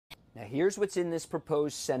Now, here's what's in this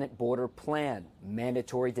proposed Senate border plan: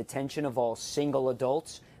 mandatory detention of all single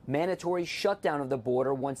adults, mandatory shutdown of the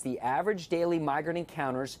border once the average daily migrant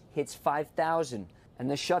encounters hits 5,000. And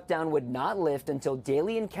the shutdown would not lift until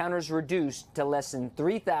daily encounters reduced to less than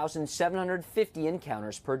 3,750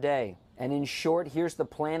 encounters per day. And in short, here's the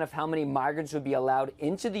plan of how many migrants would be allowed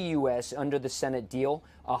into the U.S. under the Senate deal: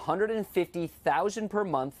 150,000 per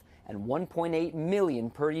month and 1.8 million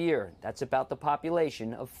per year. That's about the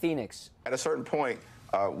population of Phoenix. At a certain point,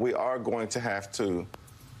 we are going to have to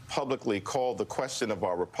publicly call the question of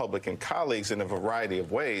our Republican colleagues in a variety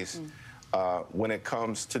of ways when it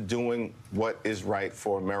comes to doing what is right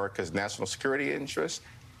for America's national security interests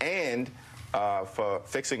and for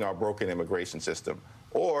fixing our broken immigration system.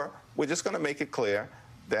 Or we're just going to make it clear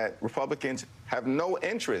that Republicans have no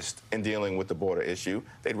interest in dealing with the border issue.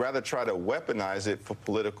 They'd rather try to weaponize it for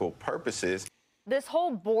political purposes. This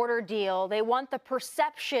whole border deal, they want the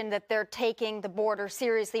perception that they're taking the border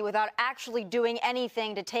seriously without actually doing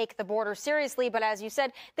anything to take the border seriously. But as you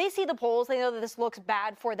said, they see the polls. They know that this looks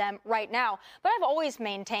bad for them right now. But I've always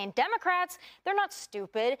maintained Democrats, they're not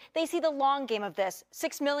stupid. They see the long game of this.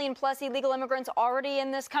 6 million plus illegal immigrants already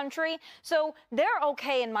in this country. So they're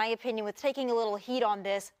okay, in my opinion, with taking a little heat on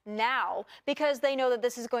this now because they know that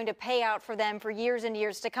this is going to pay out for them for years and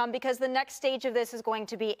years to come, because the next stage of this is going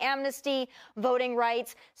to be amnesty, voting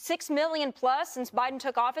rights. 6 million plus since Biden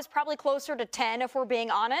took office, probably closer to 10 if we're being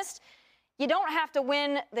honest. You don't have to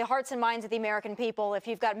win the hearts and minds of the American people if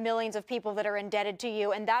you've got millions of people that are indebted to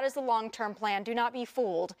you, and that is the long-term plan. Do not be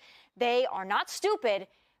fooled. They are not stupid,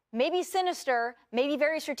 maybe sinister, maybe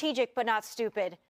very strategic, but not stupid.